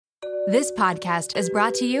This podcast is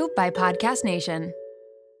brought to you by Podcast Nation.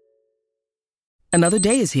 Another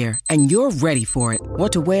day is here, and you're ready for it.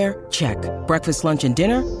 What to wear? Check. Breakfast, lunch, and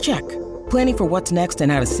dinner? Check. Planning for what's next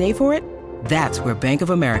and how to save for it? That's where Bank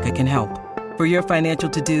of America can help. For your financial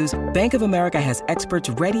to-dos, Bank of America has experts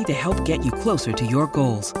ready to help get you closer to your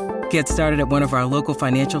goals. Get started at one of our local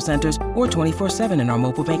financial centers or 24/7 in our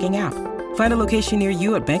mobile banking app. Find a location near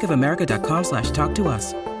you at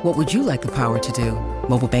bankofamerica.com/talktous. What would you like the power to do?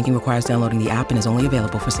 Mobile banking requires downloading the app and is only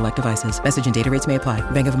available for select devices. Message and data rates may apply.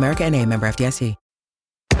 Bank of America N.A., member FDIC.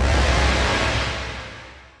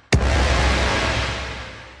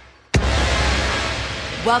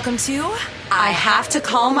 Welcome to I Have to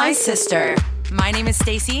Call My Sister. My name is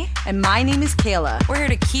Stacy. And my name is Kayla. We're here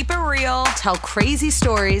to keep it real, Tell crazy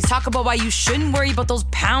stories, talk about why you shouldn't worry about those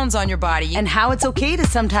pounds on your body, and how it's okay to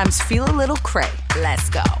sometimes feel a little cray. let's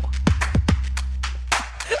go.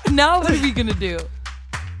 Now what are we gonna do?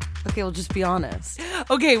 Okay, well, just be honest.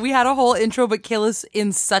 Okay, we had a whole intro, but Kayla's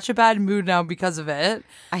in such a bad mood now because of it.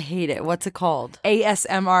 I hate it. What's it called?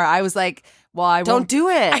 ASMR. I was like, well, I Don't won't do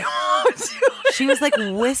it. I won't do it. She was like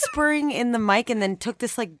whispering in the mic and then took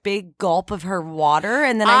this like big gulp of her water.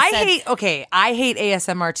 And then I said, I hate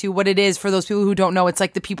ASMR too. What it is, for those people who don't know, it's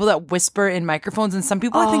like the people that whisper in microphones, and some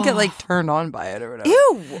people I think get like turned on by it or whatever.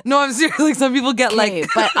 Ew. No, I'm serious. Like some people get Okay, like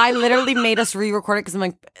but I literally made us re-record it because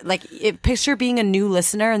I'm picture being a new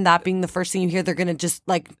listener and that being the first thing you hear, they're gonna just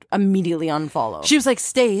like immediately unfollow. she was like,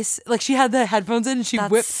 Stace, like she had the headphones in and she That's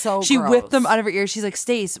whipped so she gross. whipped them out of her ears. She's like,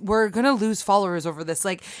 Stace, we're gonna lose followers over this.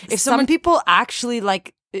 Like if Some someone people actually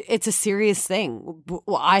like it's a serious thing.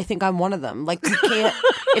 Well, I think I'm one of them. Like you can't.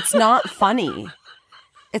 It's not funny.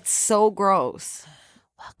 It's so gross.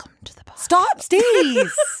 welcome to the podcast. Stop, Stace.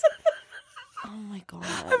 Oh my god.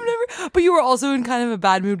 I've never, but you were also in kind of a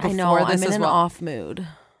bad mood before I know. this I'm in as an well. off mood.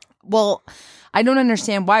 Well, I don't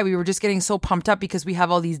understand why. We were just getting so pumped up because we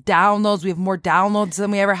have all these downloads. We have more downloads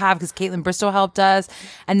than we ever have because Caitlin Bristow helped us.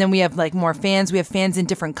 And then we have like more fans. We have fans in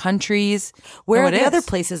different countries. Where No, are it the other is.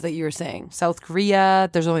 places that you were saying? South Korea.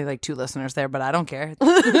 There's only like 2 listeners there, but I don't care.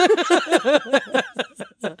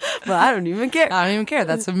 Well, I don't even care. I don't even care.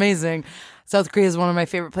 That's amazing. South Korea is one of my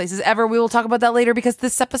favorite places ever. We will talk about that later because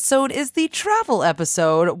this episode is the travel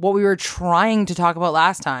episode, what we were trying to talk about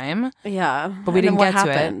last time. Yeah, But we and then didn't what get to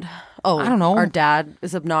it. happened? Oh, I don't know. Our dad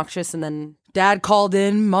is obnoxious, and then Dad called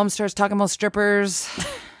in. Mom starts talking about strippers.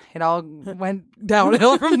 It all went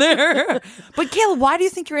downhill from there. But Kayla, why do you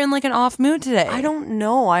think you're in like an off mood today? I don't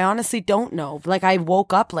know. I honestly don't know. Like I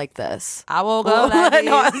woke up like this. I woke up like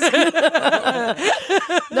this.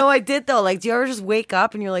 No, I did though. Like, do you ever just wake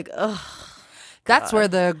up and you're like, ugh? That's where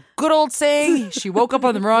the good old saying, she woke up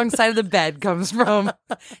on the wrong side of the bed, comes from.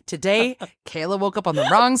 Today, Kayla woke up on the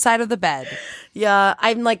wrong side of the bed. Yeah,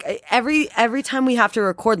 I'm like every time we have to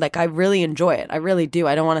record, like I really enjoy it. I really do.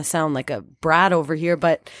 I don't want to sound like a brat over here,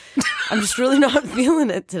 but I'm just really not feeling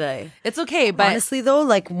it today. It's okay, but Honestly though,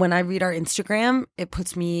 like when I read our Instagram, it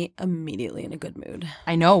puts me immediately in a good mood.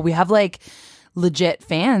 I know we have like legit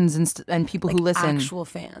fans and people who listen. Actual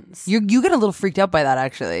fans. You get a little freaked out by that,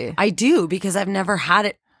 actually. I do because I've never had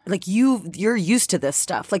it. Like you're used to this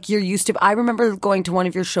stuff. Like you're used to. I remember going to one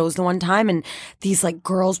of your shows the one time, and these like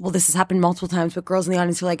girls. Well, this has happened multiple times, but girls in the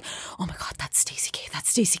audience are like, "Oh my god, that's Stacey K. That's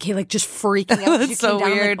Stacey K." Like just freaking out. That's She so came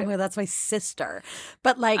down, weird. Like, oh my god, that's my sister.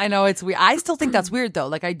 But like, I know it's weird. I still think that's weird though.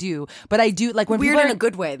 Like I do, but I do like when weird people in are a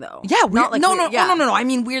good way though. Yeah, weird. Not like no, weird, yeah. no. I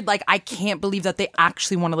mean weird. Like I can't believe that they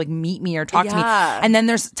actually want to like meet me or talk to me. Yeah. And then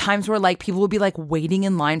there's times where like people will be like waiting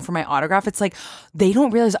in line for my autograph. It's like they don't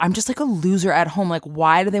realize I'm just like a loser at home. Like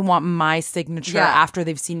why do they want my signature after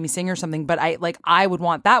they've seen me sing or something? But I would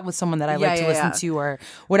want that with someone that I like to listen to or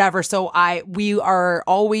whatever. So we are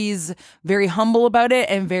always very humble about it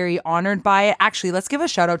and very honored by it. Actually, let's give a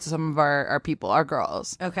shout out to some of our people, our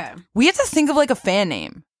girls. Okay. We have to think of like a fan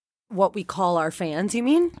name. What we call our fans, you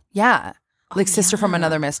mean? Yeah. Like sister from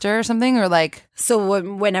another mister or something, or like So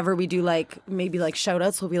whenever we do like maybe like shout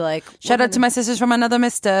outs, we'll be like, shout out to my sisters from another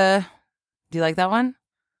mister. Do you like that one?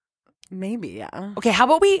 Maybe, yeah. Okay, how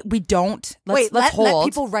about we don't let's let hold.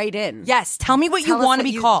 people write in. Yes, tell me what Tell you us want to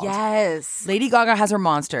what be called. Yes. Lady Gaga has her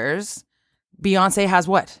monsters. Beyonce has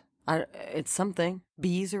what? It's something.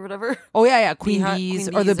 Bees or whatever. Oh yeah, Queen Beehi- Bees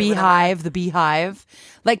Queen or the Bees or Beehive, the Beehive.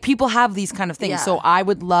 Like people have these kind of things. Yeah. So I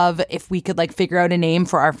would love if we could like figure out a name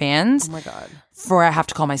for our fans. Oh my God. For I Have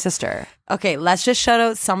to Call My Sister. Okay, let's just shout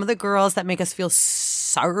out some of the girls that make us feel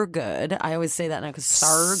so good. I always say that now because so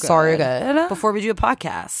good. So good. Before we do a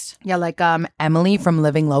podcast. Yeah, like Emily from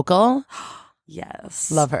Living Local. Yes.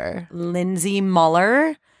 Love her. Lindsay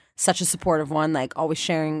Muller. such a supportive one, like always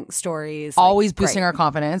sharing stories. Always like, boosting great. our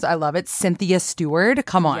confidence. I love it. Cynthia Stewart.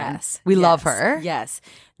 Come on. Yes. We yes, love her. Yes.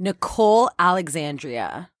 Nicole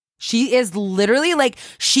Alexandria. She is literally like,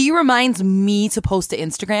 she reminds me to post to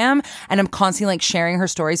Instagram, and I'm constantly like sharing her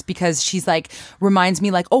stories because she's like, reminds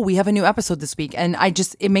me like, oh, we have a new episode this week. And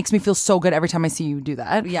it makes me feel so good every time I see you do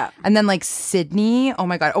that. Yeah. And then like Sydney, oh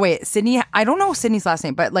my God. Oh wait, Sydney, I don't know Sydney's last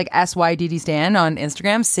name, but like SYDD Stan on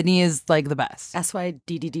Instagram, Sydney is like the best.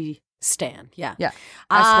 SYDDD Stan. Yeah. Yeah.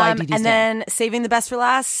 SYDD Stan. And then saving the best for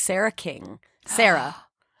last, Sarah King. Sarah.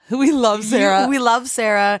 We love Sarah. We love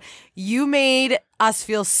Sarah. You made us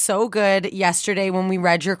feel so good yesterday when we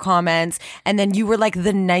read your comments. And then you were like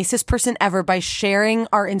the nicest person ever by sharing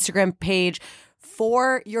our Instagram page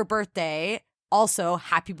for your birthday. Also,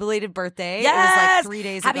 happy belated birthday. Yes! It was like 3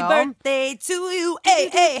 days happy ago. Happy birthday to you. Hey,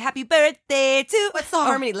 hey, happy birthday to. What's the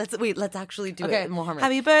harmony? Let's actually do it in more harmony.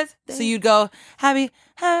 Happy birthday. So you'd go,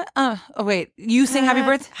 you sing happy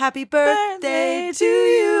birthday? Happy birthday to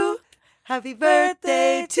you. Happy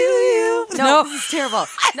birthday to you. No, this is terrible.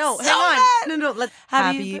 No, hang on. No, let's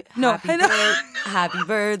happy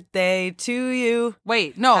birthday to you.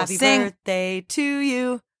 Wait, no, happy sing. Birthday to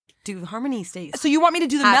you. Do harmony stays. So you want me to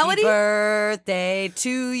do the melody? Happy birthday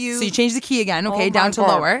to you. So you change the key again, okay, Oh down my to God.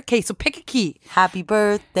 lower. Okay, so pick a key. Happy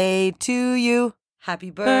birthday to you.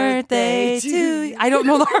 Happy birthday to you. I don't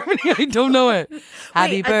know the harmony. I don't know it. Happy I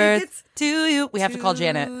think birthday it's to you. We have to call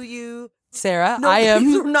Janet. To you. Sarah, No, I am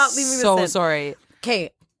please, we're not leaving this so in. sorry.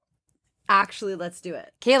 Okay. Actually, let's do it.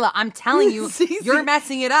 Kayla, I'm telling you, Cece. you're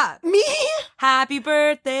messing it up. Me? Happy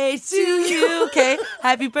birthday to you. Okay.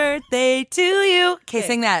 Happy birthday to you. Okay,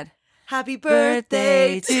 sing that. Happy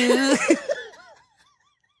birthday to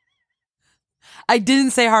I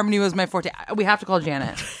didn't say harmony was my forte. We have to call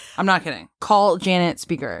Janet. I'm not kidding. Call Janet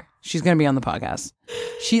speaker. She's going to be on the podcast.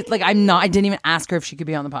 I didn't even ask her if she could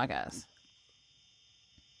be on the podcast.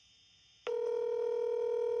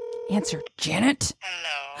 Answer, Janet.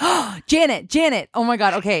 Hello. Janet. Oh my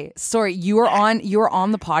God. Okay. Sorry. You are on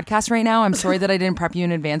the podcast right now. I'm sorry that I didn't prep you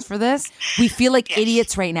in advance for this. We feel like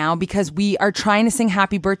idiots right now because we are trying to sing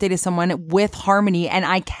happy birthday to someone with harmony, and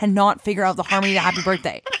I cannot figure out the harmony to happy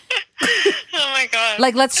birthday. Oh my God.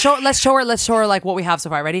 Like let's show her like what we have so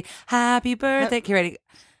far. Ready? Happy birthday. Okay, ready?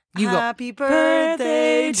 You go. Happy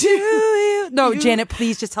birthday to you. No, Janet,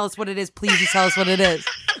 please just tell us what it is. Please just tell us what it is.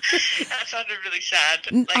 That sounded really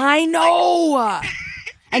sad. I know.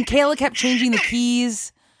 And Kayla kept changing the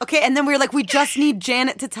keys. Okay, and then we were like, we just need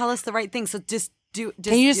Janet to tell us the right thing. So just do.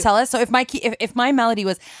 Can you just tell us? So if my if my melody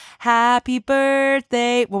was happy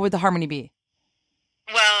birthday, what would the harmony be?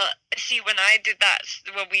 Well, see, when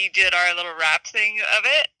we did our little rap thing of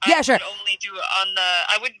it, Yeah, I sure. would only do it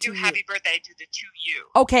I wouldn't do happy birthday, I do the to you.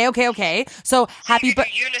 Okay. So happy you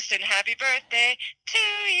birthday do unison, happy birthday to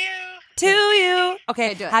you. to you.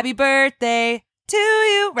 Okay, do it. happy birthday to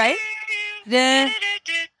you, right? Yeah.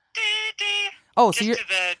 Oh, so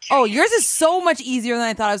yours is so much easier than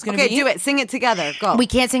I thought it was going to Okay, be. do it. Sing it together. Go. We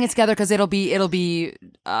can't sing it together because it'll be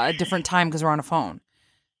a different time because we're on a phone.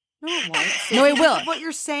 No, it won't. No, it will. Think of what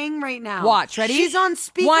you're saying right now. Watch, ready? She's on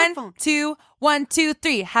speakerphone. 1, 2,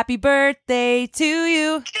 3. Happy birthday to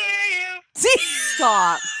you. To you. See?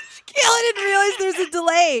 Stop. I didn't realize there's a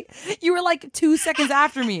delay. You were like 2 seconds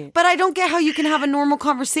after me. But I don't get how you can have a normal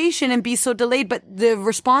conversation and be so delayed, but the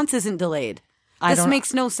response isn't delayed. This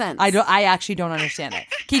makes no sense. I actually don't understand it.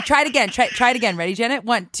 Okay, try it again. Try it again. Ready, Janet?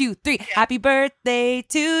 1, 2, 3. Happy birthday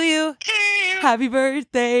to you. To you. Happy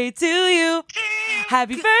birthday to you. To you.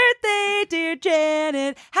 Happy birthday, dear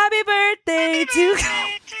Janet. Happy birthday to you. To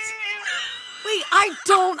you. Wait, I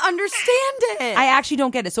don't understand it. I actually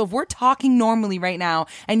don't get it. So if we're talking normally right now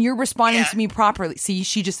and you're responding Yeah. to me properly, see,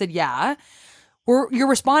 she just said yeah. You're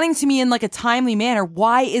responding to me in like a timely manner.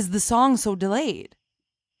 Why is the song so delayed?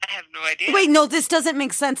 I have no idea. Wait, no, this doesn't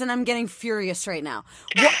make sense, and I'm getting furious right now.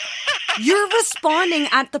 You're responding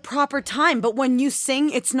at the proper time, but when you sing,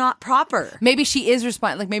 it's not proper. Maybe she is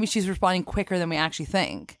responding. Like maybe she's responding quicker than we actually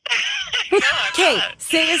think. Okay,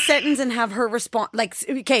 say a sentence and have her respond. Like,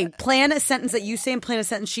 okay, plan a sentence that you say and plan a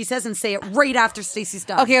sentence she says and say it right after Stacey's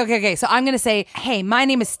done. Okay. So I'm gonna say, "Hey, my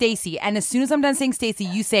name is Stacy," and as soon as I'm done saying Stacy,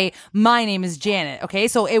 you say, "My name is Janet." Okay,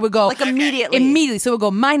 so it would go Like immediately. Immediately, so it would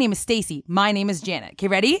go, "My name is Stacy. My name is Janet." Okay,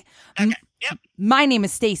 ready? Okay. Yep. My name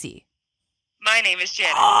is Stacy. My name is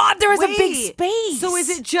Janet. Oh, there was a big Wait, space. So is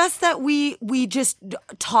it just that we just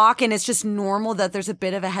talk and it's just normal that there's a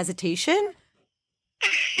bit of a hesitation? Do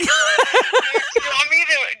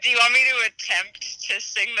you want me to attempt to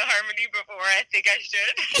sing the harmony before I think I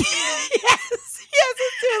should? Yes,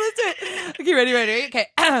 let's do it. Okay, ready. Okay.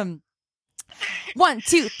 1,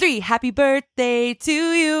 2, 3. Happy birthday to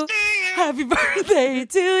you. Happy birthday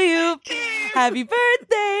to you. Happy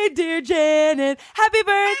birthday, dear Janet. Happy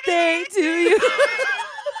birthday to you.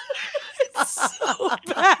 It's so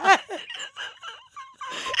bad.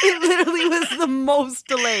 It literally was the most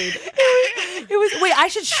delayed. It was. Wait, I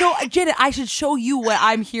should show Janet. I should show you what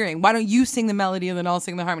I'm hearing. Why don't you sing the melody and then I'll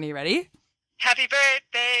sing the harmony? Ready? Happy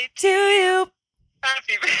birthday To you.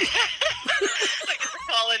 Happy birthday. Like it's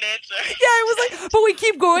a call and answer. Yeah, it was like, but we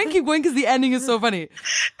keep going because the ending is so funny.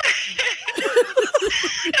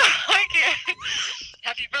 I can't.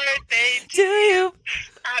 Happy birthday To you.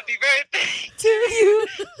 Happy birthday To you.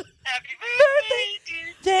 Happy birthday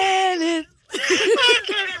dear Janet. I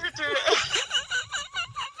can't even do it.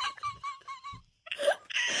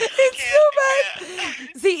 It's so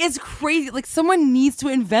bad. See, it's crazy. Like, someone needs to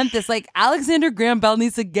invent this. Like, Alexander Graham Bell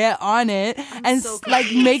needs to get on it and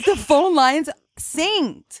like make the phone lines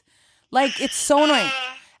synced. Like, it's so annoying.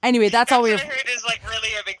 Anyway, that's all we What have. I heard is like really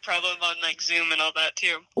a big problem on like Zoom and all that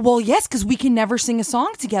too. Well, yes, because we can never sing a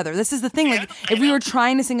song together. This is the thing. Like, if we were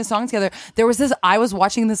trying to sing a song together, there was this. I was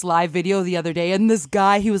watching this live video the other day, and this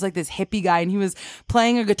guy, he was like this hippie guy, and he was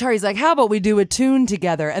playing a guitar. He's like, "How about we do a tune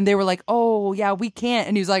together?" And they were like, "Oh, yeah, we can't."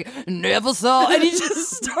 And he was like, "Never saw." And he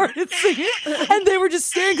just started singing, and they were just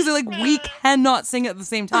staring because they're like, "We cannot sing at the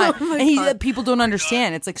same time." And people don't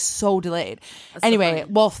understand. It's like so delayed. Anyway,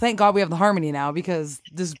 well, thank God we have the harmony now because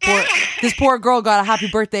this poor girl got a happy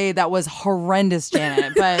birthday that was horrendous,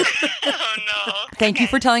 Janet. But Oh no. thank you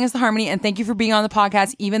for telling us the harmony, and thank you for being on the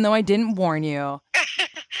podcast, even though I didn't warn you.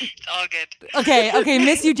 It's all good. Okay,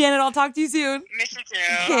 miss you, Janet. I'll talk to you soon. Miss you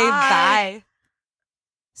too. Okay, bye.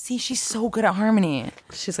 See, she's so good at harmony.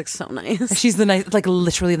 She's like so nice. She's like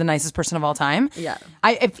literally the nicest person of all time. Yeah.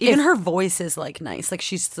 Even her voice is like nice. Like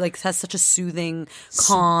she's like has such a soothing,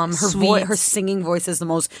 calm. Her singing voice is the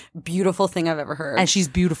most beautiful thing I've ever heard. and she's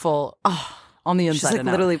beautiful on the inside. she's like and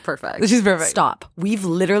out. literally perfect. She's perfect. Stop. We've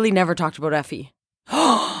literally never talked about Effie.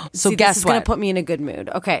 So See, guess this is what? gonna put me in a good mood.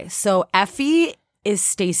 Okay, so Effie is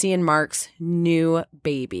Stacey and Mark's new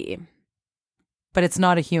baby. But it's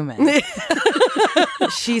not a human.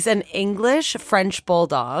 She's an English French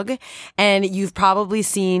bulldog, and you've probably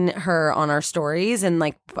seen her on our stories and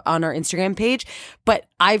like on our Instagram page. But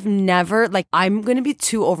I've never I'm going to be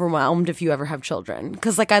too overwhelmed if you ever have children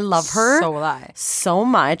because I love her So will I. so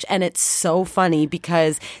much, and it's so funny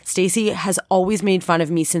because Stacey has always made fun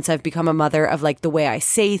of me since I've become a mother of the way I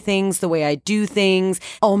say things, the way I do things.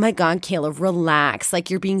 Oh my God, Kayla, relax!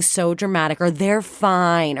 You're being so dramatic, or they're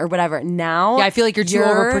fine, or whatever. Now, Yeah, I feel like you're too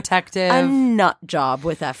overprotective. A nut job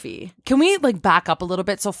with Effie. Can we back up a little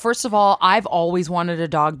bit? So first of all, I've always wanted a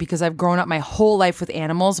dog because I've grown up my whole life with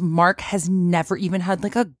animals. Mark has never even had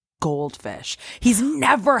a goldfish. He's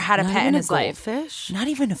never had a pet in his life. Goldfish? Not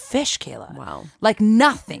even a fish, Kayla. Wow.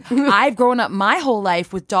 Nothing. I've grown up my whole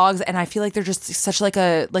life with dogs, and I feel like they're just such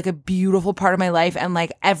a beautiful part of my life. And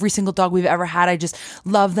every single dog we've ever had, I just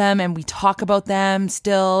love them, and we talk about them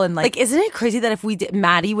still. And isn't it crazy that if we did,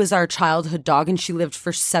 Maddie was our childhood dog, and she lived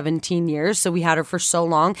for 17 years, so we had her for so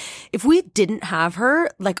long. If we didn't have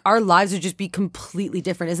her, our lives would just be completely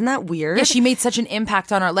different. Isn't that weird? yeah, she made such an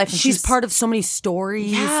impact on our life. And She's part of so many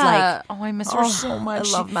stories. Yeah. I miss her so much.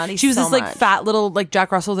 I love Maddie She was so this much. fat little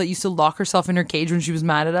Jack Russell that used to lock herself in her cage when she was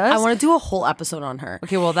mad at us. I want to do a whole episode on her.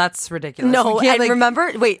 Okay, well that's ridiculous. No, We can't, and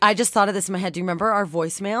remember, wait, I just thought of this in my head. Do you remember our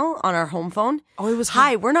voicemail on our home phone? Oh, it was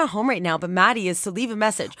Hi, we're not home right now, but Maddie is, so leave a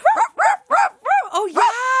message. Oh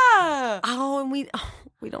yeah. Oh, and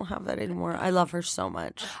we don't have that anymore. I love her so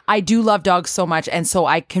much. I do love dogs so much, and so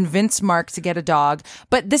I convinced Mark to get a dog.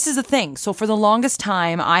 But this is the thing. So for the longest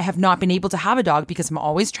time, I have not been able to have a dog because I'm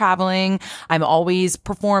always traveling. I'm always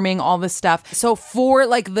performing, all this stuff. So for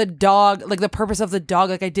the dog, the purpose of the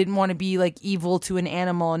dog, I didn't want to be evil to an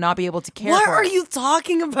animal and not be able to care What for are it. you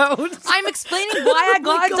talking about? I'm explaining why I Oh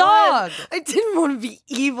got my a God. dog. I didn't want to be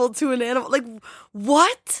evil to an animal.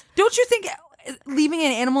 What? Don't you think leaving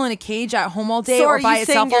an animal in a cage at home all day So or are by you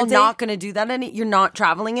itself saying all you're day? not going to do that? You're not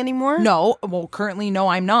traveling anymore? No. Well, currently, no,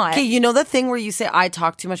 I'm not. Okay, you know the thing where you say I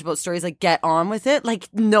talk too much about stories, get on with it?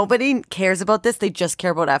 Nobody cares about this. They just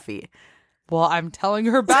care about Effie. Well, I'm telling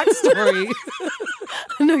her backstory.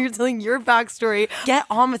 No, you're telling your backstory. Get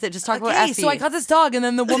on with it. Just talk about Okay, Effie. so I got this dog, and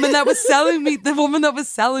then the woman that was selling me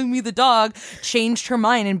the dog changed her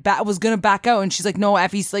mind and was gonna back out, and she's like, "No,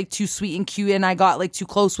 Effie's too sweet and cute," and I got too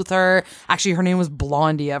close with her. Actually, her name was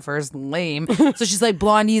Blondie at first, lame. So she's like,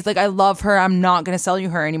 "Blondie's I love her. I'm not gonna sell you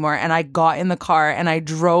her anymore." And I got in the car and I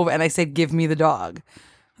drove and I said, "Give me the dog."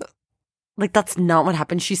 that's not what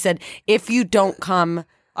happened. She said, if you don't come,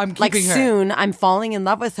 I'm like keeping her. soon I'm falling in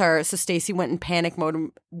love with her. So Stacey went in panic mode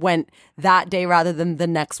and went that day rather than the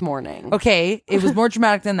next morning. Okay, it was more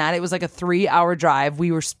dramatic than that. It was like a 3-hour drive.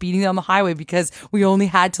 We were speeding down the highway because we only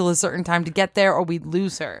had till a certain time to get there or we'd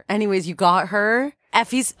lose her. Anyways, you got her.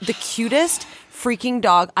 Effie's the cutest freaking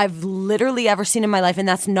dog I've literally ever seen in my life, and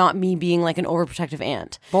that's not me being like an overprotective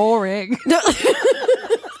aunt. Boring.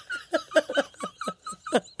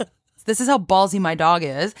 This is how ballsy my dog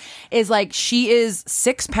is like she is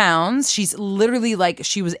 6 pounds. She's literally like,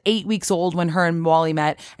 she was 8 weeks old when her and Wally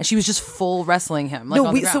met, and she was just full wrestling him.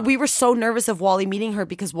 Like So we were so nervous of Wally meeting her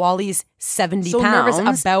because Wally's 70 so pounds.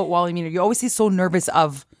 nervous about Wally meeting her. You always see so nervous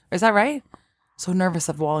of, is that right? So nervous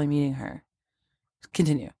of Wally meeting her.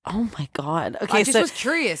 Continue. Oh my God. Okay, I just was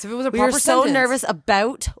curious if it was a we proper were so sentence. nervous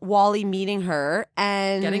about Wally meeting her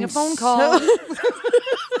and Getting a phone call.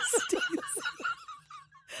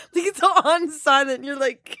 Like it's on silent. You're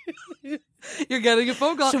like, You're getting a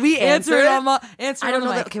phone call. Should we answer it it? on the answer? I it don't on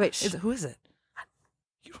the know mic. that- okay, wait, Who is it?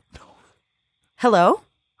 You don't know. hello?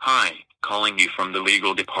 Hi, calling you from the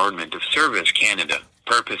Legal Department of Service Canada.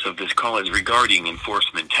 Purpose of this call is regarding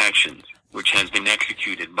enforcement actions, which has been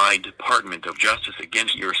executed by Department of Justice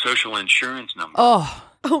against your social insurance number. Oh,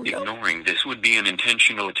 Ignoring this would be an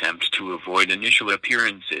intentional attempt to avoid initial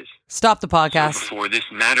appearances. stop the So podcast. before this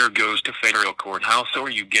matter goes to federal courthouse or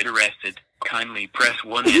you get arrested, kindly press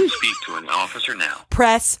 1 and speak to an officer now.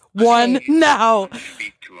 Press 1 now.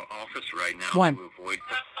 Speak to an officer right now 1. to avoid...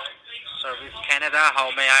 Service Canada,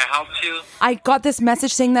 how may I help you? I got this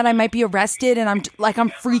message saying that I might be arrested, and I'm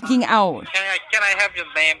freaking out. Can I have your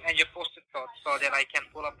name and your postal code so that I can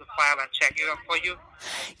pull up the file and check it out for you?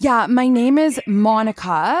 Yeah, my name is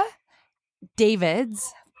Monica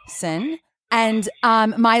Davidson, and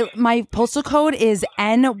my postal code is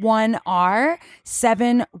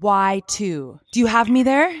N1R7Y2. Do you have me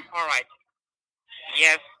there? All right.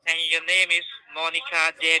 Yes, and your name is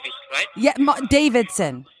Monica Davis, right? Yeah, Davidson.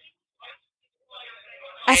 Davidson.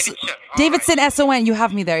 All Davidson S-O-N. You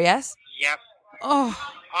have me there, yes? Right. Yep. Oh,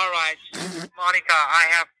 All right. Monica, I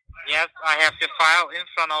have the file in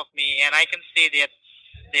front of me, and I can see that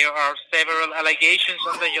there are several allegations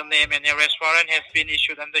under your name, and a arrest warrant has been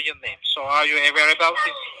issued under your name. So are you aware about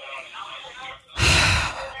this?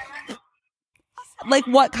 like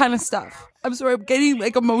what kind of stuff? I'm sorry, I'm getting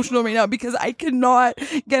like emotional right now because I cannot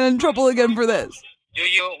get in trouble again for this. Do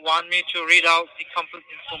you want me to read out the complete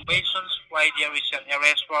information why there is an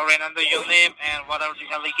arrest warrant under your name and what are the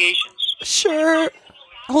allegations? Sure.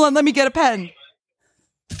 Hold on, let me get a pen.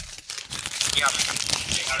 Yeah.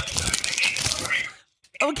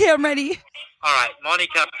 Okay, I'm ready. All right,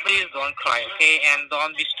 Monica, please don't cry, okay? And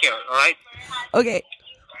don't be scared, all right? Okay.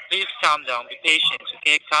 Please calm down. Be patient,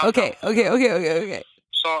 okay? Calm Okay. down. Okay.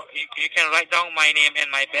 So you can write down my name and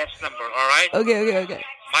my badge number, all right? Okay.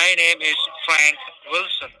 My name is Frank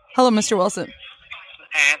Wilson, Hello, Mr. Wilson.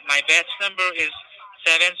 and my badge number is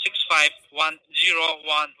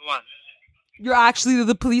 7651011. You're actually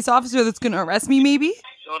the police officer that's going to arrest me, maybe?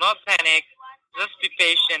 Do not panic. Just be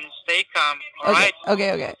patient. Stay calm, all right?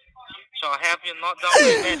 Okay. So have you note down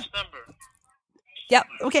my badge number? Yep,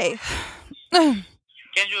 okay. Can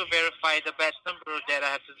you verify the badge number that I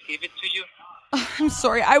have to give it to you? I'm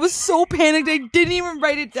sorry. I was so panicked. I didn't even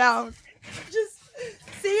write it down. Just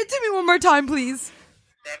say it to me one more time, please.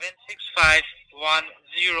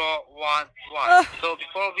 7651011. So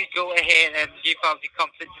before we go ahead and give out the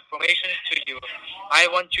complete information to you, I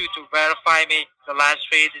want you to verify me the last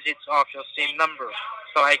 3 digits of your SIM number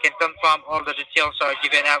so I can confirm all the details are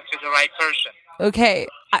given out to the right person. Okay.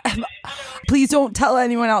 Please don't tell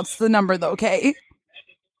anyone else the number, though, okay?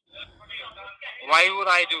 Why would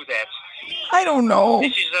I do that? I don't know.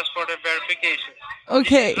 This is just for the verification.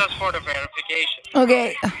 Okay. Just for the verification.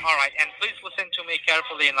 Okay. All right, and please listen to me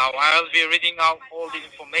carefully now. I will be reading out all the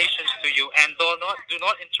information to you, and do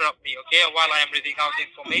not interrupt me, okay? While I am reading out the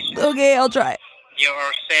information. Okay, I'll try. There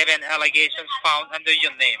are 7 allegations found under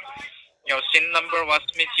your name. Your SIN number was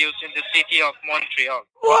misused in the city of Montreal.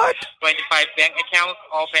 What? 25 bank accounts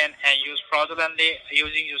opened and used fraudulently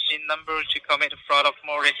using your SIN number to commit a fraud of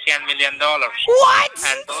more than $10 million. What?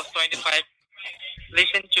 And those 25,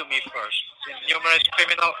 listen to me first. Numerous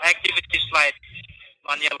criminal activities like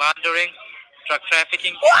money laundering, drug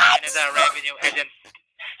trafficking, Canada revenue agent,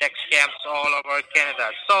 tax scams all over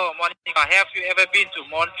Canada. So, Monica, have you ever been to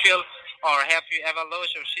Montreal or have you ever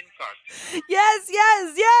lost your SIM card? Yes.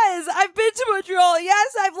 I've been to Montreal.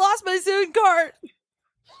 Yes, I've lost my SIM card.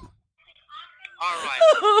 All right.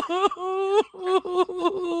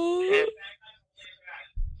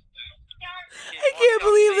 I can't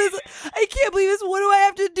believe this. What do I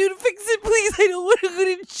have to do to fix it, please? I don't want to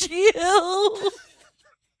go to jail.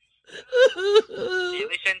 See,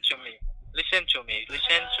 listen to me.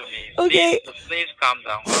 Okay. Please calm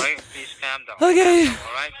down, alright? Please calm down. Okay.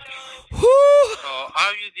 Alright? Whew. So,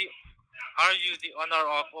 are you the owner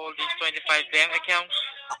of all these 25 bank accounts?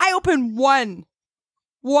 I opened one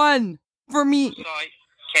for me. So,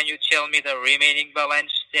 can you tell me the remaining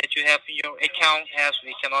balance that you have in your account, as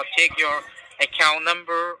we cannot take your account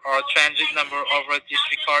number or transit number over this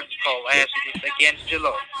record call, as it is against the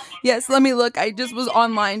law? Yes, let me look. I just was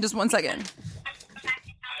online. Just 1 second.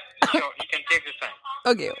 Sure, you can take the time.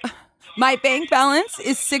 Okay. My bank balance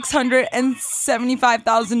is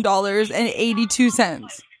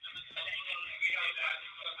 $675,000.82.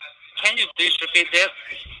 Can you please repeat that?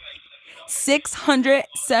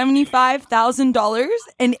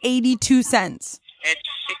 $675,000.82. It's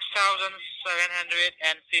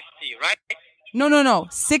 6,750, right? No.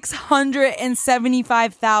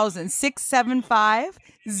 675,000.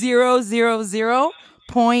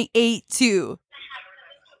 675,000.82.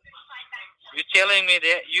 You're telling me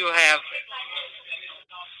that you have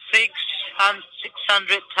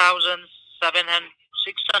 600,000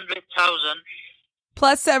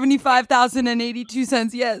 Plus 75,082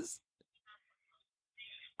 cents, yes.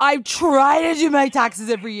 I try to do my taxes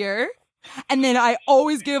every year, and then I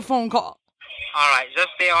always get a phone call. All right, just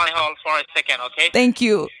stay on hold for a second, okay? Thank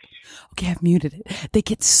you. Okay, I've muted it. They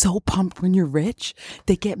get so pumped when you're rich.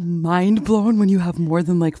 They get mind blown when you have more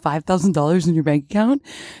than like $5,000 in your bank account.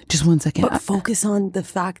 Just 1 second. But focus on the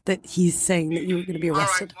fact that he's saying that you were going to be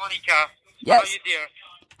arrested. All right, Monica. Yes. How are you, dear?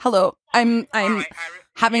 Hello. I'm All right,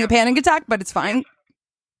 having a panic attack, but it's fine.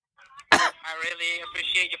 I really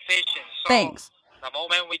appreciate your patience. So, Thanks. the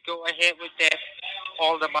moment we go ahead with that,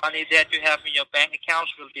 all the money that you have in your bank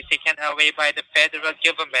accounts will be taken away by the federal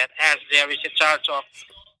government, as there is a charge of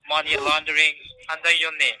money laundering under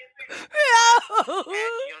your name.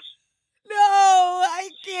 No, I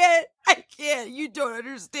can't. You don't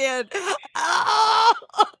understand.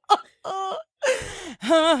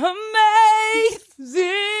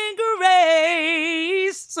 Amazing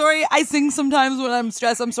grace. Sorry, I sing sometimes when I'm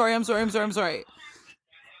stressed. I'm sorry.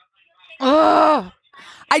 Ugh.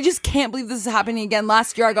 I just can't believe this is happening again.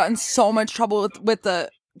 Last year I got in so much trouble with the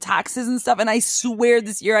taxes and stuff, and I swear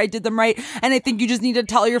this year I did them right, and I think you just need to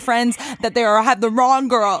tell your friends that they have the wrong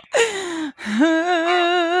girl. Hey,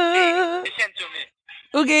 listen to me.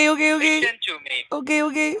 Okay. Listen to me. Okay.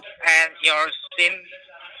 And your SIM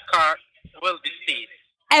card will be seized.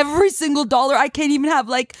 Every single dollar. I can't even have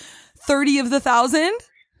like 30 of the 1,000.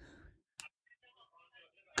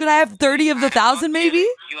 Could I have 30 of the 1,000 maybe?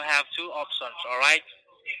 You have two options, all right?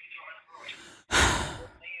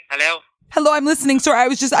 Hello, I'm listening. Sorry, I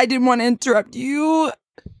didn't want to interrupt you.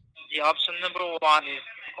 The option number one is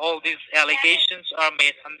all these allegations are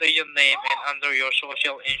made under your name and under your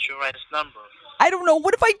social insurance number. I don't know.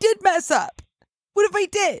 What if I did mess up? What if I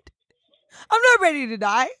did? I'm not ready to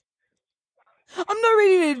die. I'm not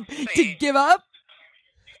ready to give up.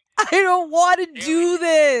 I don't want to do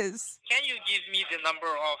this. Can you give me the number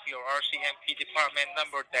of your RCMP department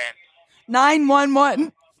number then?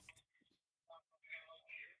 911.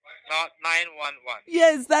 Not 911.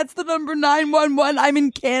 Yes, that's the number 911. I'm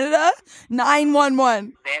in Canada.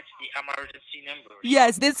 911. That's the emergency number.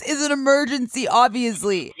 Yes, this is an emergency,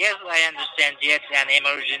 obviously. Yes, I understand. Yes, an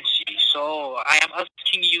emergency. So I am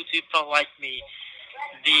asking you to provide me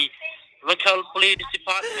the local police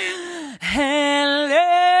department. Hello.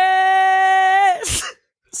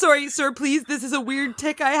 Sorry, sir, please. This is a weird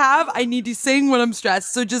tick I have. I need to sing when I'm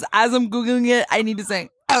stressed. So just as I'm Googling it, I need to sing.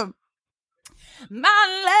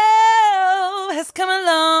 My love has come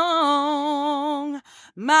along.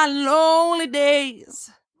 My lonely days.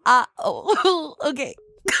 Okay.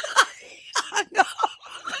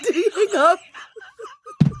 Did he hang up?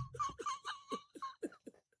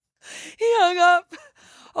 He hung up.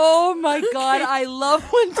 Oh my God, I love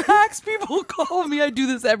when tax people call me. I do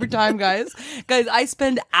this every time, guys. Guys, I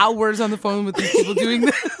spend hours on the phone with these people doing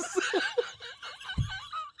this.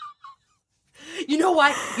 You know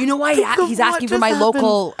why? He's asking for my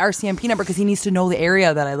local RCMP number because he needs to know the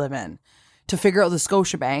area that I live in to figure out the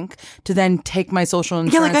Scotiabank to then take my social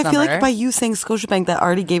insurance number. Yeah, I feel like by you saying Scotiabank, that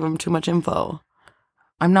already gave him too much info.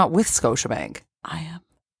 I'm not with Scotiabank. I am.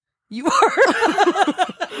 You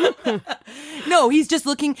are. No, he's just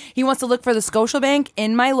looking. He wants to look for the Scotiabank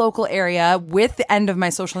in my local area with the end of my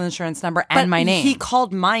social insurance number and my name. He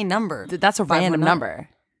called my number. That's a random number.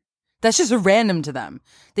 That's just random to them.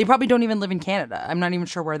 They probably don't even live in Canada. I'm not even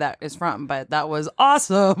sure where that is from, but that was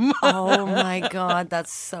awesome. Oh my God,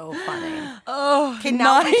 that's so funny. Oh, Okay,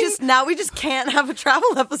 now we just can't have a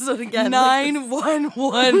travel episode again.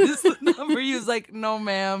 911 is the number. He was like, no,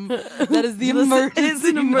 ma'am. That is the emergency. It is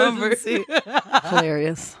an emergency. Number.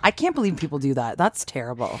 Hilarious. I can't believe people do that. That's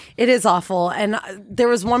terrible. It is awful. And there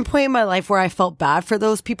was one point in my life where I felt bad for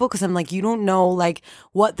those people because I'm like, you don't know like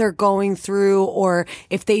what they're going through or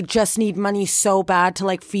if they just need money so bad to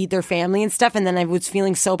like feed their family and stuff. And then I was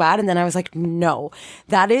feeling so bad. And then I was like, no,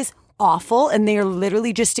 that is awful. And they are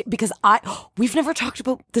literally just because we've never talked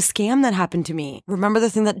about the scam that happened to me. Remember the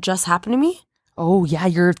thing that just happened to me? Oh, yeah,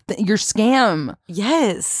 your scam.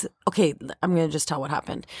 Yes. Okay, I'm going to just tell what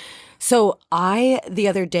happened. So the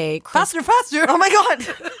other day... Faster. Oh my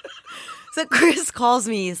God. So Chris calls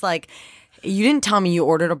me. He's like, you didn't tell me you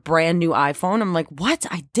ordered a brand new iPhone. I'm like, what?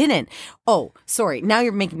 I didn't. Oh, sorry. Now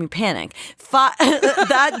you're making me panic.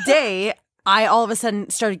 That day... I all of a sudden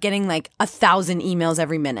started getting like 1,000 emails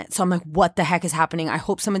every minute. So I'm like, what the heck is happening? I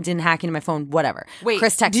hope someone didn't hack into my phone. Whatever. Wait,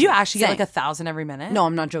 Chris texted do you me actually get saying- like 1,000 every minute? No,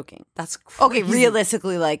 I'm not joking. That's crazy. Okay,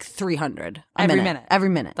 realistically, like 300 Every minute. Every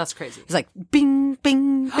minute. That's crazy. It's like bing,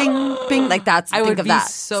 bing, bing, bing. Like that's, I think would of be that.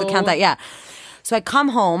 so- count that, yeah. So I come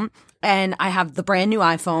home and I have the brand new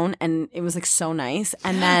iPhone and it was like so nice.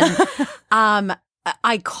 And then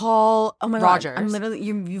I call, oh my Rogers. God, I'm literally,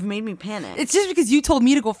 you've made me panic. It's just because you told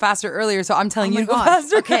me to go faster earlier, so I'm telling you to go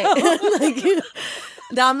faster. Okay. Like,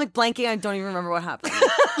 now I'm like blanking. I don't even remember what happened.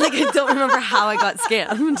 Like I don't remember how I got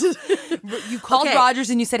scammed. You called Okay. Rogers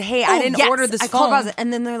and you said, hey, I didn't order this I phone. called Rogers,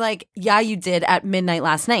 and then they're like, yeah, you did at midnight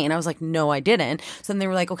last night. And I was like, no, I didn't. So then they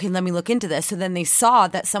were like, okay, let me look into this. So then they saw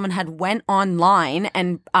that someone had went online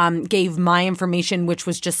and gave my information, which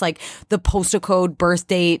was just like the postal code, birth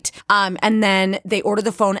date. And then they ordered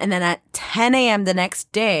the phone. And then at 10 a.m. the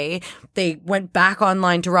next day, they went back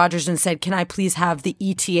online to Rogers and said, can I please have the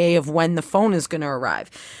ETA of when the phone is going to arrive?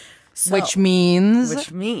 So, Which means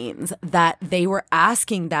that they were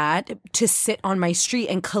asking that to sit on my street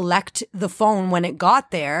and collect the phone when it got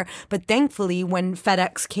there. But thankfully, when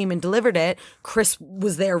FedEx came and delivered it, Chris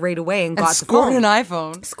was there right away and got the scored phone. an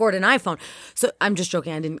iPhone. Scored an iPhone. So I'm just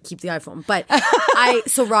joking. I didn't keep the iPhone. But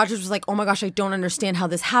so Rogers was like, oh my gosh, I don't understand how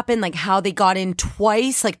this happened. Like how they got in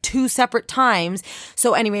twice, like 2 separate times.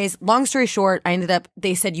 So anyways, long story short,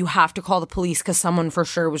 they said you have to call the police because someone for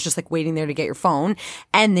sure was just like waiting there to get your phone.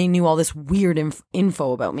 And they knew all this weird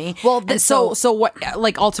info about me. Well, and so what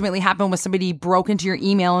like ultimately happened was somebody broke into your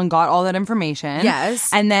email and got all that information.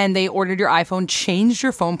 Yes. And then they ordered your iPhone, changed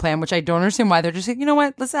your phone plan, which I don't understand why. They're just like, you know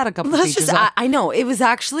what? Let's add a couple features. I know. It was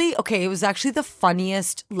actually the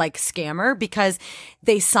funniest like scammer because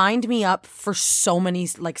they signed me up for so many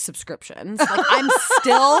like subscriptions. Like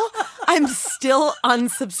I'm still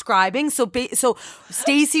unsubscribing. So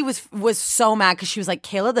Stacey was so mad because she was like,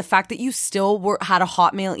 Kayla, the fact that you still had a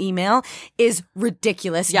Hotmail email is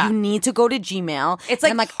ridiculous. Yeah. You need to go to Gmail. It's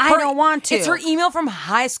like, and I'm like, I don't want to. It's her email from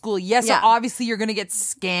high school. Yes, Yeah. so obviously you're going to get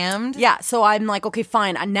scammed. Yeah, so I'm like, okay,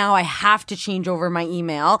 fine. And now I have to change over my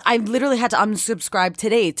email. I literally had to unsubscribe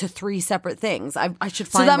today to 3 separate things. I should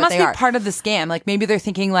find So that what must they be are. part of the scam. Like maybe they're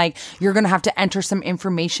thinking like you're going to have to enter some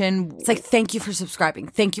information. It's like, thank you for subscribing.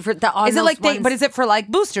 Thank you for that. Is it like but is it for like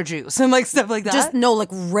booster juice and like stuff like that? just no like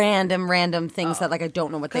random things that like I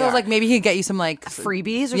don't know what they I are. was like maybe he'd get you some like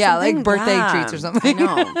freebies or yeah, something. like birthday treats or something.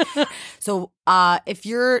 I know. So if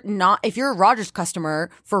you're a Rogers customer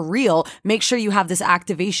for real, make sure you have this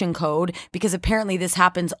activation code because apparently this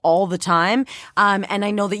happens all the time. And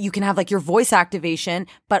I know that you can have like your voice activation,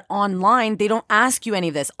 but online they don't ask you any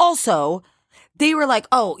of this. Also, they were like,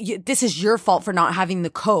 oh, this is your fault for not having the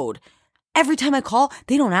code. Every time I call,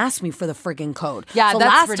 they don't ask me for the friggin' code. Yeah, so that's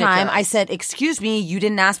last ridiculous. time I said, excuse me, you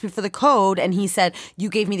didn't ask me for the code. And he said, you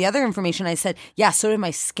gave me the other information. I said, yeah, so did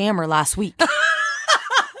my scammer last week.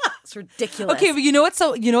 It's ridiculous. Okay, but you know what's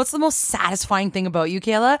the most satisfying thing about you,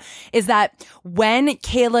 Kayla, is that when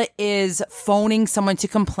Kayla is phoning someone to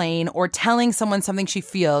complain or telling someone something she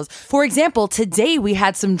feels. For example, today we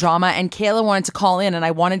had some drama and Kayla wanted to call in and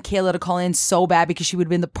I wanted Kayla to call in so bad because she would have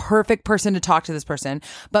been the perfect person to talk to this person.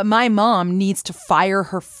 But my mom needs to fire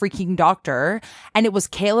her freaking doctor and it was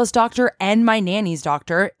Kayla's doctor and my nanny's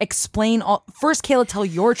doctor. Explain all. First, Kayla, tell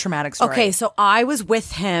your traumatic story. Okay, so I was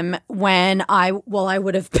with him when I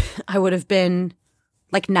would have been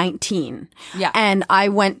like 19. Yeah. And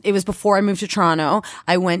it was before I moved to Toronto.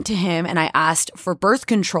 I went to him and I asked for birth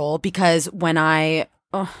control because when I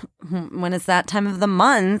when it's that time of the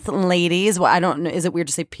month, ladies. Well, I don't know. Is it weird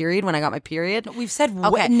to say period when I got my period? We've said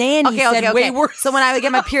Okay. nanny said way worse. So when I would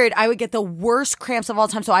get my period, I would get the worst cramps of all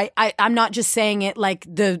time. So I'm not just saying it like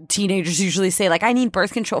the teenagers usually say, like, I need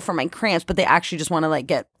birth control for my cramps, but they actually just want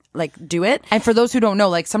to do it. And for those who don't know,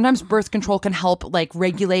 like sometimes birth control can help like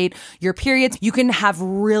regulate your periods. You can have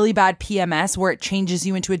really bad PMS where it changes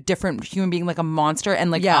you into a different human being, like a monster.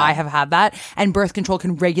 And like I have had that. And birth control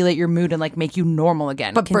can regulate your mood and like make you normal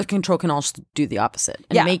again. But birth control can also do the opposite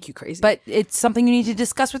and make you crazy. But it's something you need to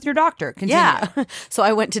discuss with your doctor. Continue. Yeah. So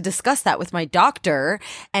I went to discuss that with my doctor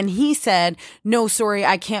and he said, no, sorry,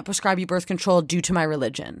 I can't prescribe you birth control due to my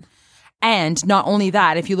religion. And not only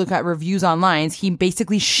that, if you look at reviews online, he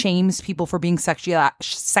basically shames people for being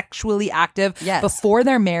sexually active before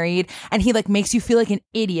they're married. And he like makes you feel like an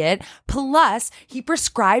idiot. Plus, he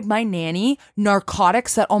prescribed my nanny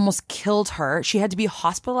narcotics that almost killed her. She had to be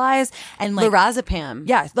hospitalized and like lorazepam.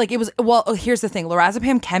 Yeah, like it was, well, here's the thing.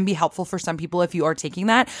 Lorazepam can be helpful for some people if you are taking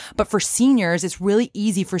that. But for seniors, it's really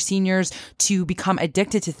easy for seniors to become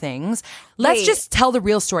addicted to things. Let's just tell the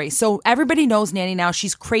real story. So everybody knows Nanny now.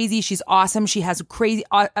 She's crazy. She's awesome. She has crazy,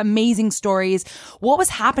 amazing stories. What was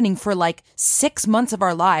happening for like 6 months of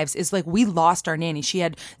our lives is like we lost our nanny. She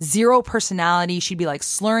had zero personality. She'd be like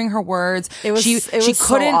slurring her words. She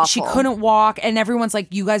couldn't walk. And everyone's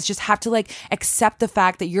like, you guys just have to like accept the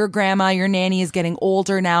fact that your grandma, your nanny is getting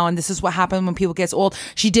older now. And this is what happened when people get old.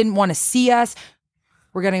 She didn't want to see us.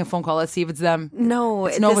 We're getting a phone call. Let's see if it's them. No,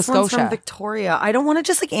 it's Nova this Scotia. One's from Victoria. I don't want to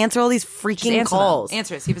just like answer all these freaking calls.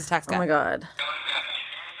 Answer it. See if it's a text guy. Oh my God.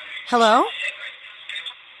 Hello?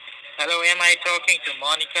 Hello, am I talking to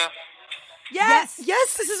Monica? Yes,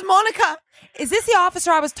 this is Monica. Is this the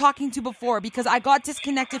officer I was talking to before? Because I got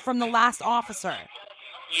disconnected from the last officer.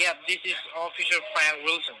 Yeah, this is Officer Frank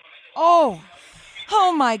Wilson. Oh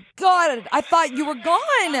my God. I thought you were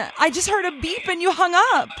gone. I just heard a beep and you hung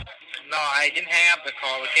up. No, I didn't hang up the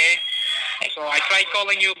call, okay? So I tried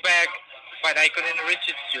calling you back, but I couldn't reach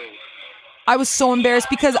you. I was so embarrassed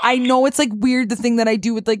because I know it's like weird, the thing that I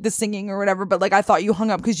do with like the singing or whatever, but like I thought you hung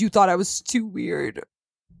up because you thought I was too weird.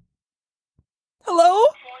 Hello?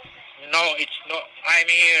 No, it's not. I'm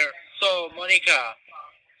here. So, Monica.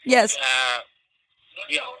 Yes.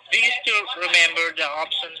 Do you still remember the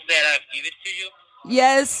options that I've given to you?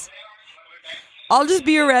 Yes. I'll just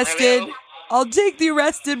be arrested. Hello? I'll take the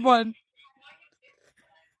arrested one.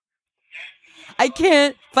 I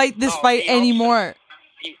can't fight this fight anymore.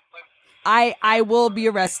 I will be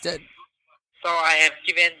arrested. So I have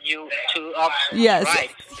given you 2 options, yes.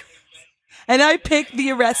 Right? And I picked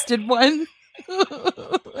the arrested one.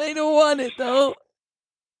 I don't want it though.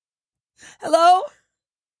 Hello?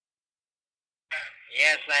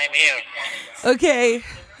 Yes, I'm here. Okay.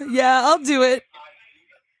 Yeah, I'll do it.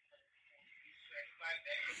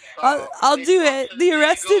 I'll do it. The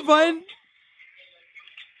arrested one.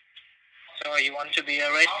 So you want to be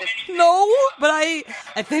arrested? No, but I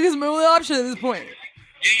think it's my only option at this point.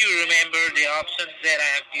 Do you remember the options that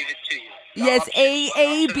I have given to you? Yes, A,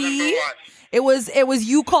 B. It was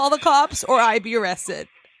you call the cops or I be arrested.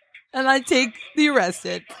 And I take the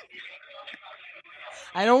arrested.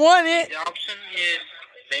 I don't want it. The option is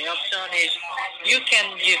you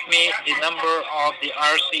can give me the number of the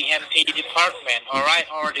RCMP department, all right,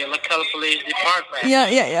 or the local police department.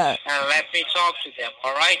 Yeah. And let me talk to them,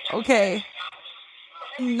 all right? Okay.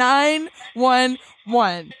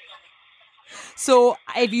 911. So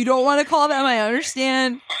if you don't want to call them, I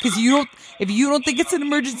understand. Because if you don't think it's an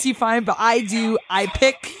emergency, fine. But I do. I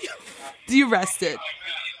pick the arrested.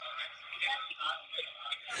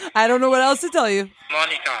 I don't know what else to tell you.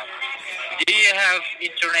 Monica, do you have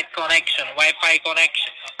internet connection, Wi-Fi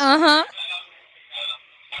connection? Uh-huh.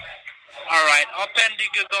 All right, open the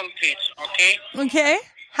Google page, okay? Okay.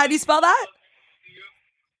 How do you spell that?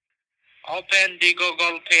 Open the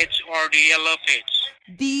Google page or the yellow page.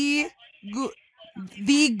 The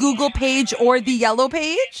Google page or the yellow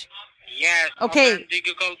page? Yes. Okay. Open the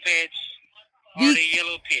Google page or the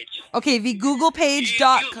yellow page. Okay, the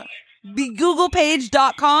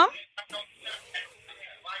googlepage.com.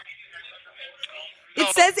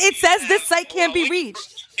 It says this site can't be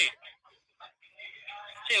reached.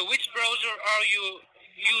 So which browser are you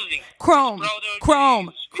using? Chrome. Oh, you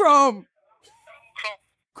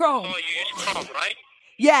use Chrome, right?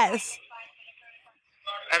 Yes.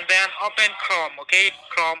 And then open Chrome, okay?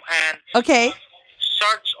 Chrome and okay.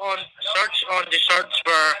 Search on the search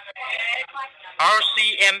bar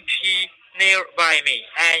RCMP nearby me,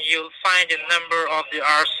 and you'll find the number of the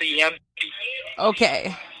RCMP.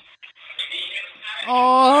 Okay.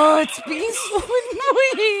 Oh, it's being so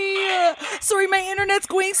annoying. Sorry, my internet's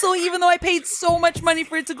going slow even though I paid so much money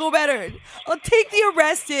for it to go better. I'll take the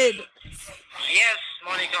arrested. Yes,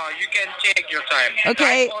 Monica, you can take your time.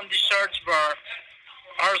 Okay. Type on the search bar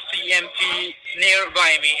RCMP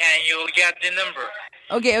nearby me and you'll get the number.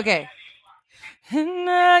 Okay. And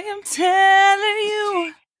I am telling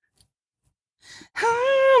you,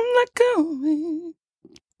 I'm not going.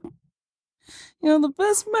 You're the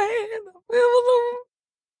best man I've ever known.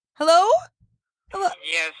 Hello?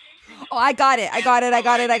 Yes. Oh, I got it.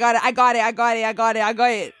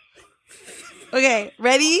 Okay,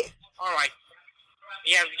 ready? All right.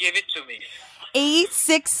 Yes, give it to me.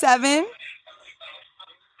 867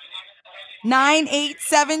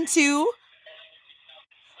 9872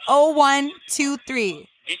 0123.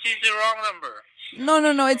 This is the wrong number.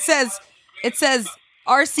 No. It says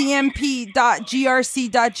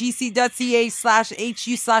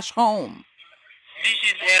rcmp.grc.gc.ca/hu/home. This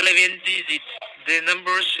is 11 digits. The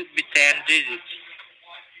number should be 10 digits.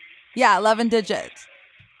 Yeah, 11 digits.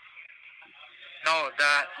 No,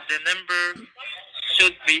 the number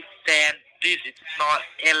should be 10 digits, not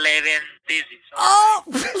 11 digits. Oh!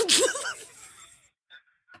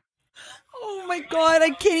 Oh my god, I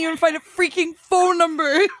can't even find a freaking phone number.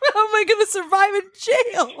 How am I going to survive in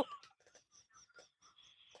jail?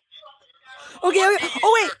 Okay.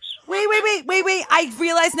 Oh, wait. I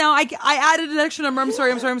realize now I added an extra number. I'm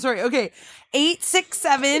sorry. Okay.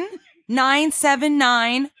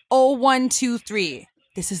 867-979-0123.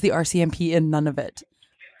 This is the RCMP and none of it.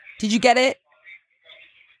 Did you get it?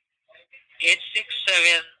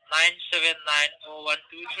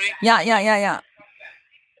 867-979-0123. Yeah.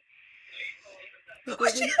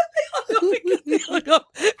 Because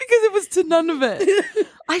it was to none of it.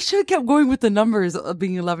 I should have kept going with the numbers of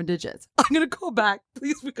being 11 digits. I'm gonna call back.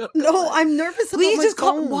 Please, No, I'm nervous Please about my just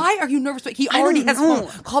call. phone. Why are you nervous? He I already don't has know.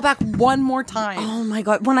 phone. Call back one more time. Oh my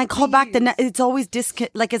god! When I call back, it's always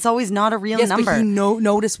it's always not a real Yes, number. but he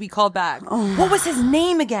noticed we called back. What was his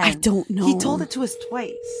name again? I don't know. He told it to us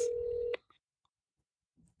twice.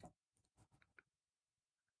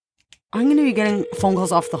 I'm going to be getting phone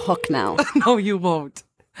calls off the hook now. No, you won't.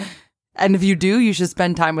 And if you do, you should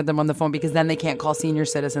spend time with them on the phone because then they can't call senior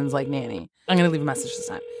citizens like Nanny. I'm going to leave a message this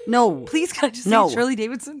time. No. Please, can I just No. say Shirley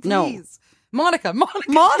Davidson? No. Please. Monica.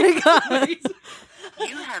 Monica!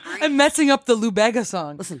 You have reached I'm messing up the Lubega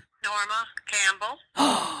song. Listen. Norma Campbell.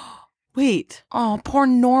 Wait. Oh, poor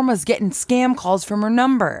Norma's getting scam calls from her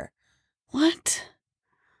number. What?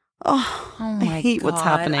 Oh, Oh my I hate what's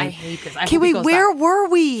God, happening. I hate this. I Okay, hope he wait, goes where back. were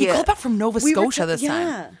we? He called back from Nova We were Scotia this yeah.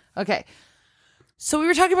 time. Okay. So we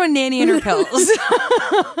were talking about Nanny and her pills.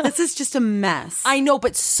 This is just a mess. I know,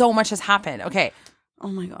 but so much has happened. Okay. Oh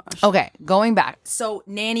my gosh. Okay, going back. So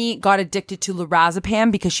Nanny got addicted to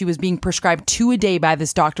lorazepam because she was being prescribed 2 a day by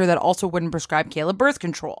this doctor that also wouldn't prescribe Kayla birth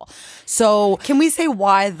control. So Can we say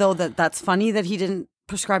why, though, that's funny that he didn't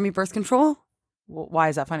prescribe me birth control? why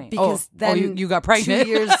is that funny? Because then you got pregnant. 2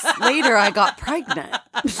 years later, I got pregnant.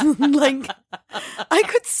 Like, I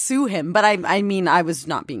could sue him, but I mean, I was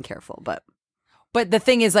not being careful, but. But the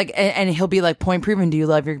thing is, like, and he'll be like, point proven, do you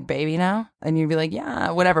love your baby now? And you'd be like,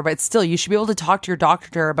 yeah, whatever. But still, you should be able to talk to your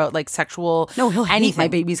doctor about, like, sexual No, he'll hate anything. my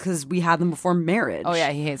babies because we had them before marriage. Oh,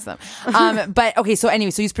 yeah, he hates them. But, okay, so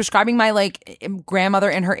anyway, so he's prescribing my, like, grandmother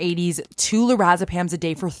in her 80s 2 lorazepams a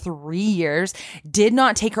day for 3 years. Did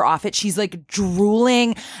not take her off it. She's, like,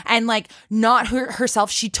 drooling and, like, not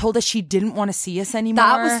herself. She told us she didn't want to see us anymore.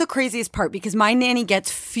 That was the craziest part because my nanny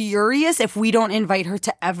gets furious if we don't invite her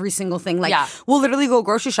to every single thing. Like, Yeah. we'll literally go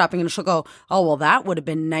grocery shopping and she'll go, oh, well, that would have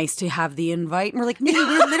been nice to have the invite. And we're like, no,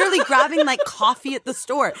 we're literally grabbing like coffee at the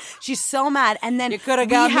store. She's so mad. And then You coulda we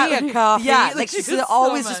got me a coffee. Yeah, Like, like she's she so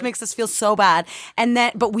always mad. just makes us feel so bad. And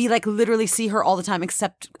then, but we like literally see her all the time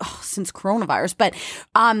except since coronavirus. But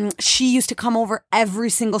she used to come over every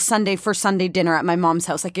single Sunday for Sunday dinner at my mom's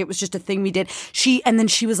house. Like it was just a thing we did. And then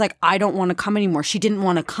she was like, I don't want to come anymore. She didn't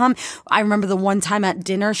want to come. I remember the one time at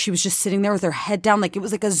dinner, she was just sitting there with her head down like it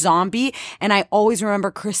was like a zombie. And I always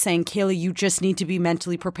remember Chris saying, Kayla, you just need to be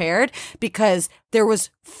mentally prepared because there was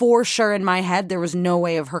for sure in my head, there was no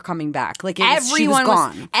way of her coming back. Like she was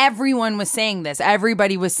gone. Everyone was saying this.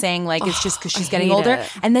 Everybody was saying like it's just because she's getting hate older. it.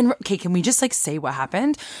 And then, okay, can we just like say what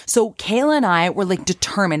happened? So Kayla and I were like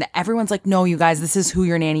determined. Everyone's like, no, you guys, this is who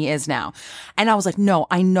your nanny is now. And I was like, no,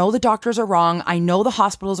 I know the doctors are wrong. I know the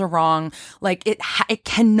hospitals are wrong. Like it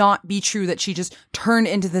cannot be true that she just turned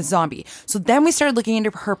into this zombie. So then we started looking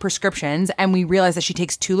into her prescriptions and we realize that she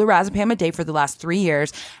takes 2 lorazepam a day for the last 3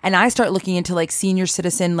 years. And I start looking into like senior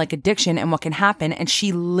citizen like addiction and what can happen. And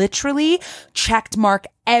she literally checked mark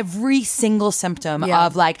every single symptom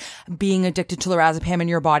of like being addicted to lorazepam in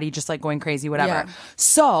your body, just like going crazy, whatever.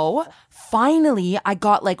 So finally, I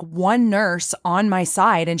got like one nurse on my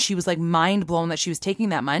side and she was like mind blown that she was taking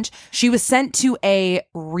that much. She was sent to a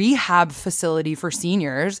rehab facility for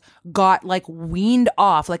seniors, got like weaned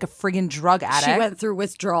off like a friggin' drug addict. She went through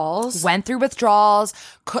withdrawals.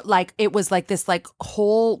 It was like this like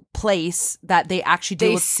whole place that they actually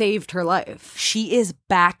They saved her life. She is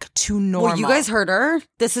back to normal. Well, you guys heard her.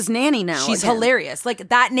 This is Nanny now. She's again. hilarious. Like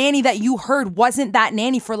that nanny that you heard wasn't that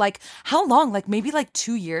nanny for like how long? Like maybe like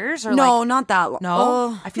 2 years or no, like, not that long.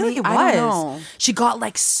 No, I feel like it was. I don't know. She got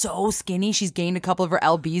like so skinny. She's gained a couple of her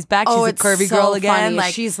lbs back. She's Oh, a it's curvy so girl again. funny.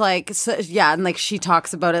 Like she's like, and like she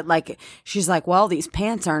talks about it like she's like, well, these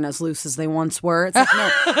pants aren't as loose as they once were. It's like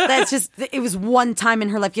no, that's just. It was one time in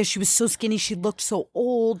her life. Yeah, she was so skinny. She looked so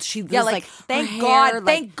old. She was like thank God,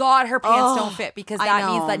 thank God her pants don't fit because that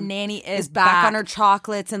means that nanny is back on her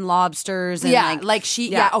chocolates and lobsters. And she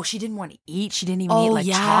didn't want to eat. She didn't even eat like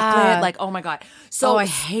chocolate. Like, oh my God. So I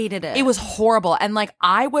hated it. It was horrible. And like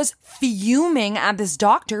I was fuming at this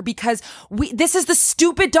doctor because this is the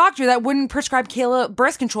stupid doctor that wouldn't prescribe Kayla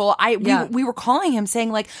birth control. We were calling him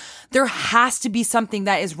saying like there has to be something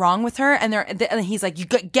that is wrong with her, and he's like, you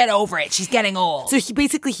get over it. She's getting old. So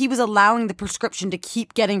he was allowing the prescription to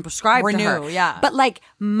keep getting prescribed to her. Yeah. But like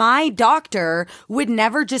my doctor would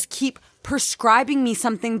never just keep prescribing me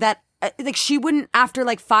something that like she wouldn't after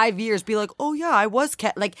like 5 years be like, oh yeah, I was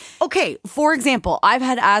like, okay, for example, I've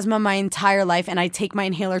had asthma my entire life and I take my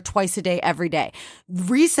inhaler twice a day, every day.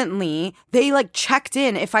 Recently, they like checked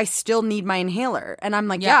in if I still need my inhaler. And I'm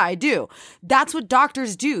like, yeah I do. That's what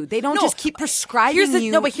doctors do. They don't just keep prescribing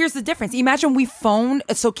you. No, but here's the difference. Imagine we phoned,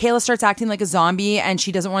 so Kayla starts acting like a zombie and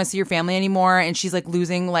she doesn't want to see her family anymore and she's like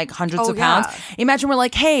losing like hundreds of pounds. Imagine we're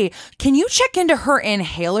like, hey, can you check into her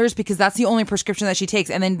inhalers because that's the only prescription that she takes.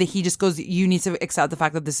 And then he just goes, you need to accept the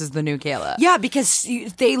fact that this is the new Kayla. Yeah, because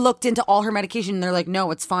they looked into all her medication and they're like,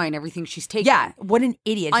 no, it's fine. Everything she's taking. Yeah, what an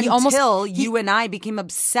idiot. Until you and I became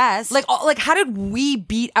obsessed. Like how did we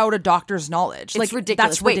beat out a doctor's knowledge? It's like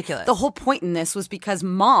ridiculous. That's ridiculous. The whole point in this was because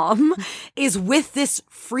mom is with this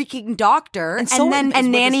freaking doctor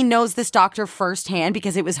and Nanny knows this doctor firsthand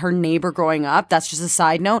because it was her neighbor growing up. That's just a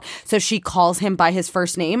side note. So she calls him by his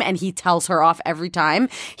first name and he tells her off every time.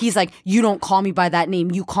 He's like, you don't call me by that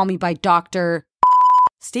name. You call me by Dr.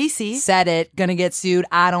 Stacy. Said it. Gonna get sued.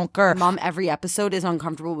 I don't care. Mom, every episode is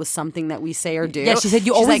uncomfortable with something that we say or do. Yeah, she said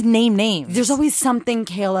you always name names. There's always something,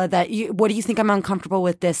 Kayla, that what do you think I'm uncomfortable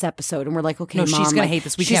with this episode? And we're like, okay, no, Mom, she's gonna hate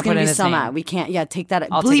this. We can't put it in his name. We can't. Yeah, take that.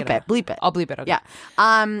 I'll bleep it. Bleep it. I'll bleep it. Okay.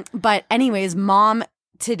 Yeah. But anyways, Mom.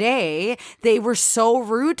 Today, they were so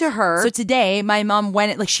rude to her. So today, my mom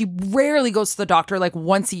went, like, she rarely goes to the doctor, like,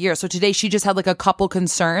 once a year. So today, she just had, like, a couple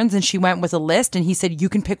concerns, and she went with a list, and he said, you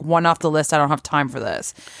can pick one off the list. I don't have time for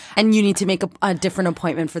this. And you need to make a different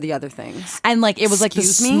appointment for the other things. And, like, it was, like, the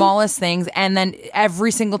smallest things. And then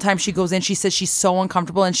every single time she goes in, she says she's so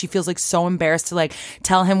uncomfortable, and she feels, like, so embarrassed to, like,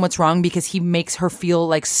 tell him what's wrong because he makes her feel,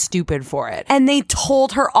 like, stupid for it. And they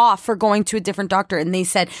told her off for going to a different doctor, and they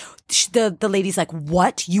said... The lady's like,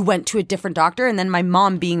 what? You went to a different doctor? And then my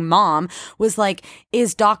mom, being mom, was like,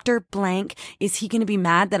 is Dr. Blank, is he going to be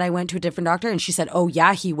mad that I went to a different doctor? And she said, oh,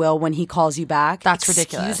 yeah, he will when he calls you back. That's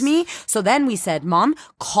ridiculous. Excuse me? So then we said, Mom,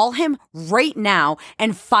 call him right now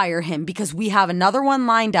and fire him because we have another one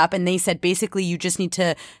lined up. And they said, basically, you just need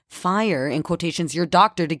to fire, in quotations, your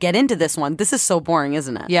doctor to get into this one. This is so boring,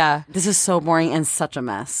 isn't it? Yeah. This is so boring and such a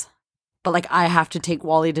mess. But, like, I have to take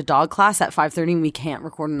Wally to dog class at 5:30 and we can't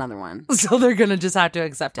record another one. So they're going to just have to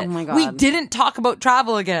accept it. Oh, my God. We didn't talk about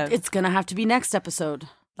travel again. It's going to have to be next episode.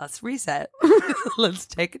 Let's reset. Let's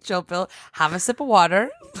take a chill pill. Have a sip of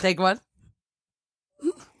water. Take one.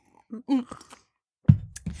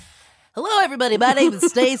 Hello, everybody. My name is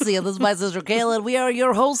Stacy, and this is my sister Kayla, and we are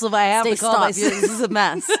your hosts of I Have to Call My Sister. This is a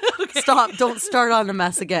mess. Okay. Stop. Don't start on a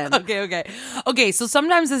mess again. Okay, so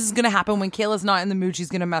sometimes this is going to happen when Kayla's not in the mood. She's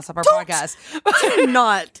going to mess up our podcast. Do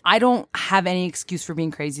not. I don't have any excuse for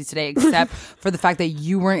being crazy today except for the fact that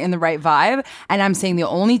you weren't in the right vibe, and I'm saying the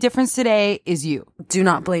only difference today is you. Do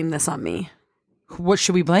not blame this on me. What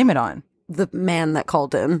should we blame it on? The man that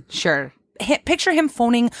called in. Sure. Picture him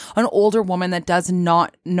phoning an older woman that does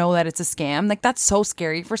not know that it's a scam. Like, that's so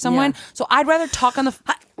scary for someone. Yeah. So I'd rather talk on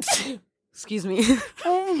the... Excuse me.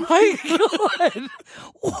 Oh my God.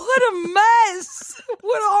 What a mess.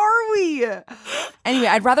 What are we? Anyway,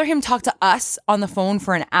 I'd rather him talk to us on the phone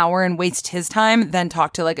for an hour and waste his time than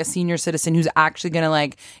talk to like a senior citizen who's actually going to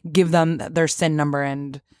like give them their SIN number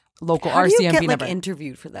and local How RCMP do you get number. like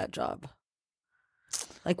interviewed for that job?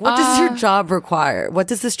 Like, what does your job require? What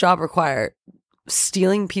does this job require?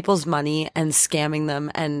 Stealing people's money and scamming them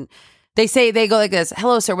and... They go like this.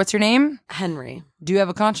 Hello, sir. What's your name? Henry. Do you have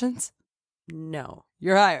a conscience? No.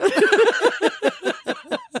 You're hired.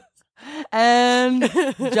 And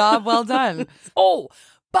job well done. Oh,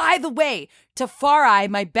 by the way, Tafari,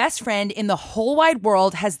 my best friend in the whole wide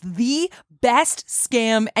world, has the best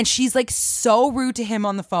scam, and she's like so rude to him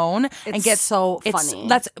on the phone. And gets so funny.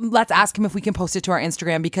 Let's ask him if we can post it to our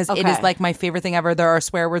Instagram because it is like my favorite thing ever. There are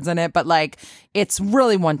swear words in it, but like it's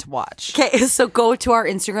really one to watch. Okay, so go to our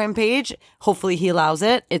Instagram page. Hopefully he allows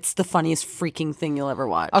it. It's the funniest freaking thing you'll ever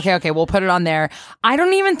watch. Okay, we'll put it on there. I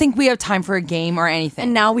don't even think we have time for a game or anything.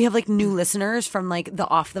 And now we have like new listeners from like the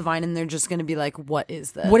Off the Vine, and they're just going to be like, what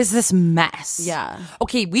is this? What is this mess? Yeah.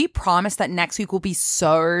 Okay, we promise that next week will be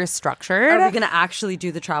so structured. Are we going to actually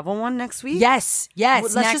do the travel one next week? Yes. Well,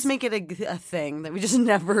 let's just make it a thing that we just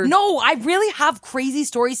never... No, I really have crazy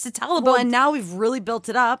stories to tell about. Well, and now we've really built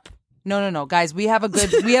it up. No, guys, we have a great,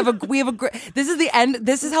 this is the end,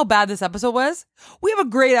 this is how bad this episode was. We have a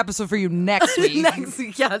great episode for you next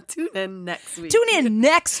week. Yeah, tune in next week. Tune in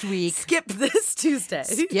next week. Skip this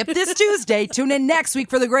Tuesday. Tune in next week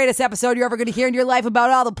for the greatest episode you're ever going to hear in your life about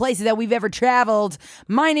all the places that we've ever traveled.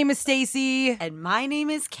 My name is Stacy. And my name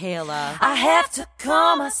is Kayla. I have to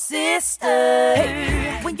call my sister.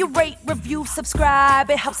 Hey, when you rate, review, subscribe,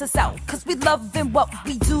 it helps us out. Cause we loving what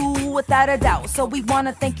we do without a doubt. So we want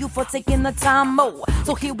to thank you for taking the time, oh.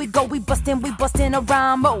 So here we go, we bustin' a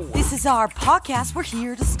rhyme, oh. This is our podcast, we're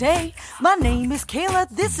here to stay. My name is Kayla,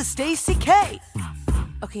 this is Stacy K.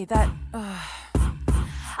 Okay, that,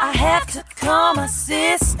 I have to call my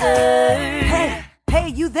sister. Hey,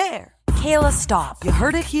 you there. Kayla, stop. You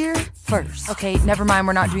heard it here first. Okay, never mind,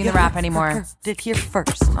 we're not doing the rap anymore. Heard it here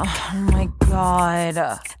first. Oh my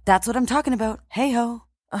God. That's what I'm talking about. Hey ho.